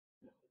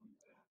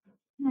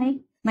Hi,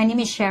 my name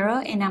is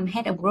Cheryl and I'm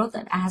head of growth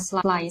at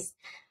AhaSlides.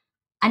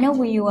 I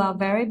know you are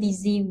very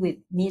busy with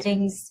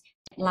meetings,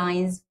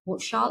 deadlines,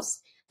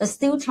 workshops, but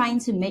still trying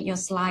to make your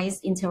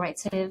slides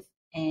interactive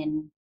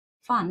and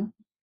fun.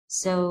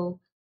 So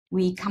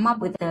we come up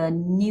with a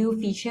new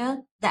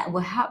feature that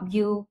will help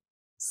you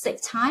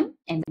save time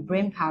and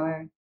brain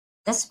power.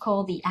 That's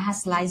called the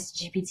AhaSlides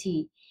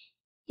GPT.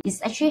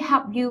 It's actually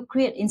help you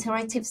create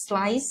interactive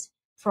slides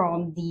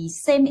from the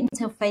same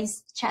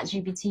interface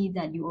ChatGPT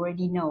that you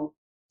already know.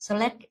 So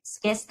let's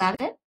get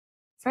started.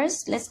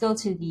 First, let's go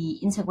to the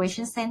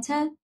Integration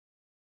Center.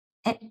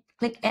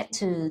 Click Add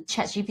to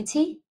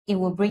ChatGPT. It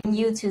will bring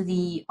you to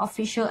the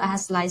official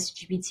AhaSlides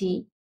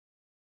GPT.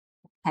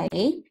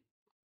 Okay,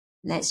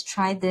 let's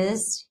try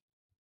this.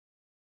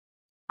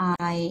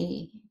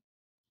 I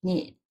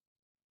need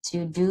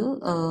to do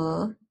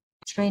a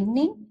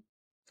training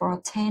for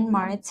 10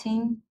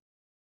 marketing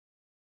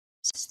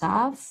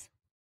staff,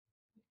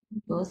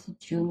 both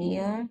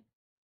junior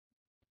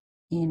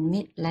and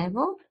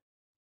mid-level,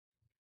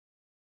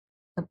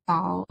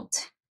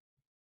 about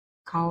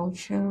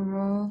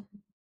cultural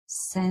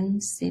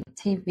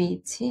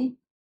sensitivity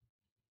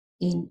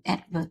in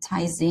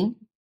advertising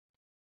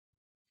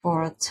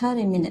for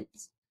 30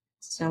 minutes.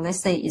 So let's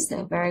say it's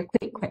a very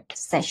quick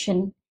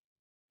session,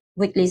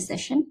 weekly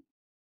session.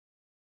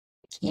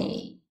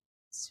 Okay,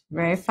 it's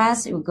very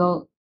fast. It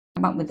will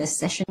come up with a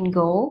session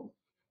goal,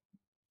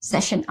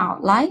 session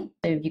outline.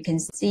 So you can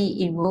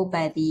see it will go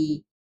by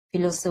the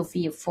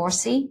philosophy of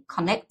 4C: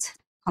 connect,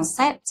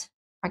 concept,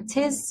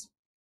 practice,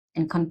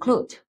 and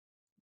conclude.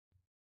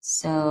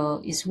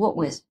 So it's work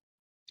with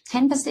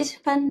 10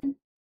 participants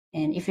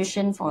and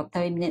efficient for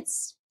 30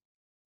 minutes.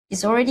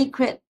 It's already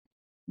created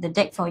the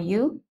deck for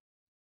you.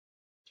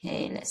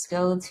 Okay, let's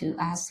go to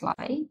our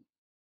slide.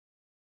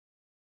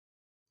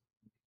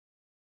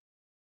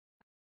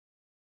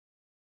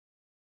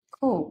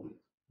 Cool.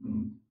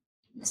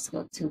 Let's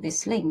go to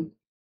this link.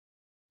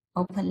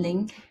 Open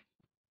link.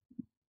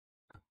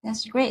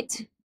 That's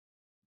great.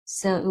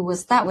 So it will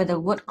start with the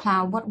word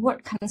cloud. What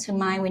word comes to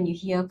mind when you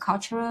hear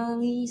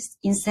culturally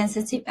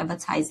insensitive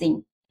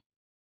advertising?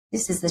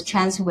 This is the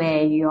chance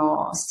where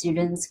your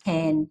students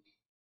can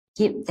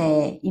give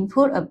their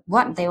input of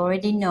what they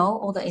already know,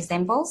 all the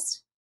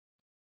examples.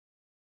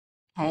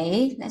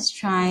 Okay, let's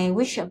try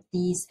which of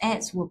these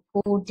ads will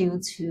pull due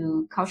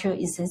to cultural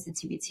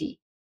insensitivity.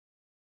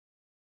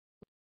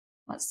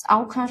 What's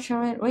our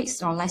cultural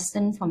risk or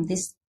lesson from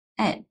this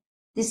ad?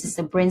 This is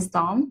a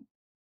brainstorm.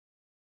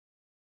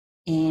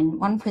 And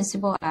one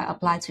principle I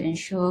apply to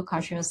ensure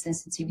cultural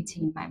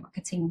sensitivity in my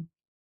marketing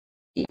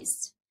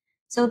is.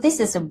 So this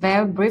is a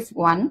very brief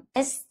one.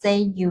 Let's say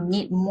you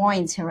need more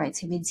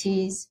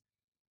interactivities.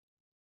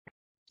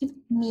 Give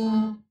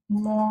me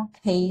more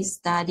case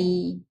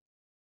study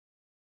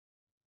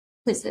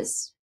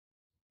quizzes.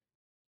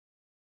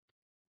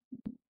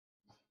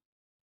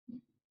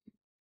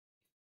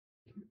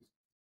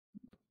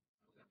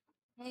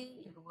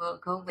 Okay, we'll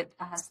go with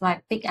a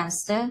slide big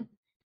answer.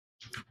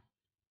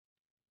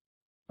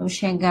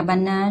 Dolce &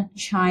 Gabbana,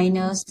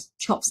 China's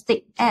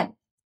chopstick ad.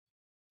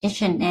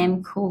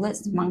 H&M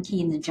coolest monkey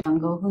in the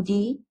jungle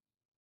hoodie.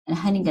 And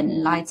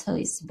Hunnigan lighter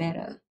is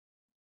better.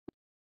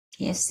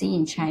 KFC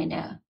in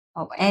China.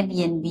 Or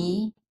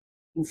Airbnb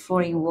in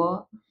foreign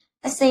world.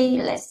 Let's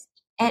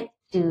add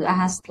to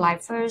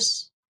AhaSlides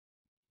first.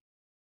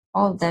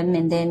 All of them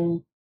and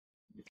then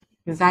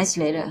revise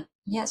later.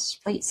 Yes,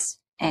 please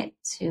add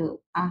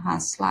to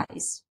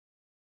AhaSlides.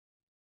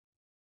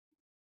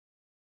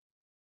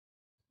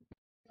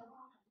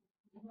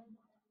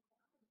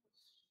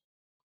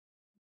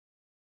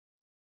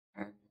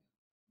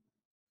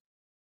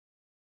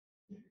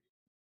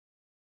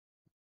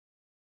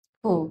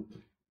 Cool.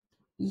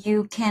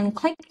 You can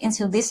click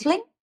into this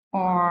link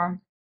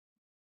or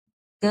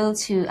go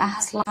to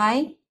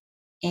AhaSlides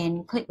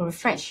and click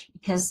refresh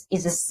because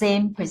it's the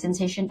same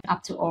presentation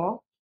up to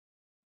all.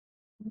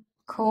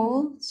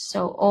 Cool.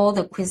 So all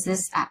the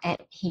quizzes are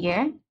at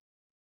here.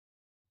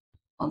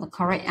 All the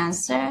correct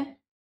answer.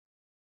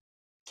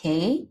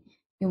 Okay.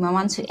 You might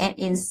want to add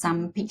in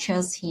some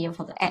pictures here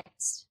for the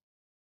ads.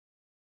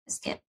 Let's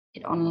get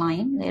it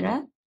online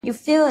later. You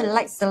feel it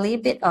likes a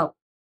little bit of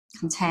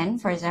content,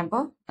 for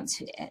example. I want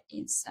to add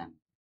in some.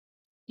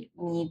 Give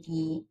me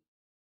the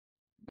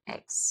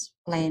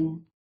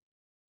explanation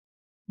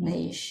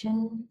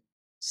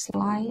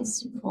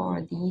slides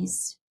for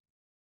these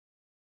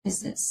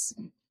quizzes.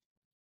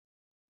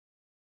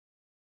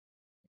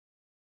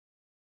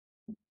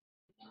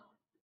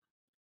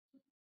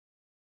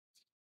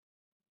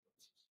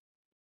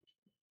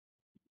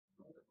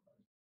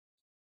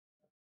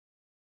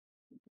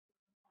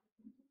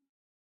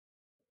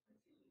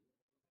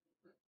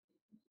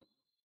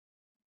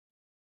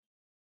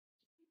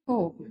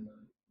 Oh,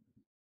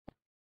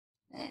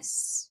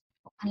 let's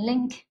open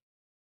link.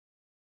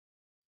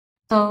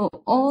 So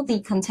all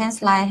the content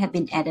slide have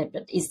been added,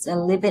 but it's a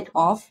little bit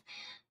off,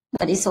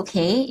 but it's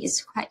okay.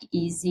 It's quite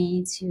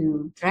easy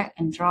to drag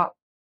and drop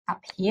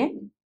up here.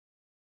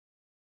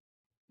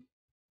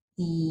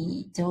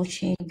 The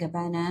Dolce &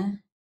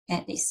 Gabbana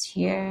add this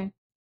here.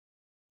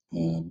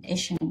 Then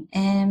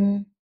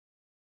H&M,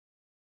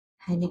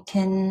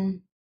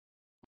 Heineken.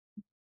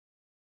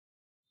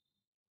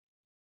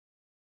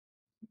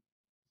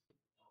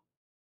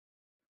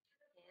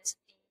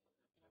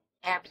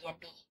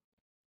 Airbnb.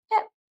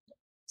 Yep.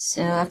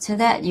 So after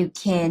that, you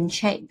can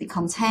check the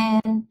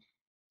content,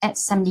 add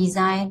some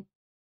design,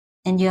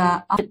 and you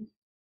are good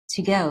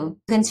to go.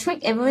 You can trick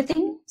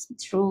everything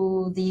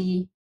through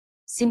the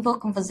simple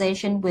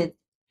conversation with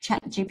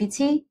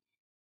ChatGPT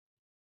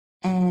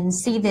and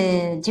see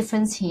the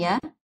difference here.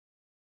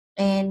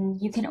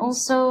 And you can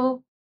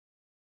also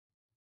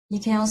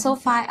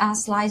find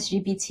AhaSlides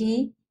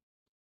GPT.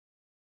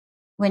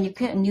 When you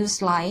create a new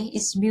slide,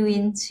 it's built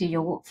into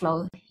your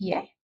workflow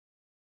here.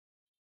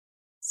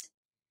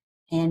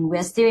 And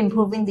we're still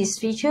improving this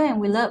feature,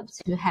 and we love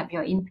to have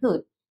your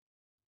input.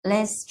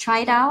 Let's try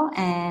it out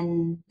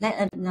and let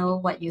us know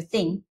what you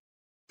think.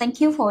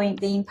 Thank you for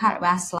being part of AhaSlides.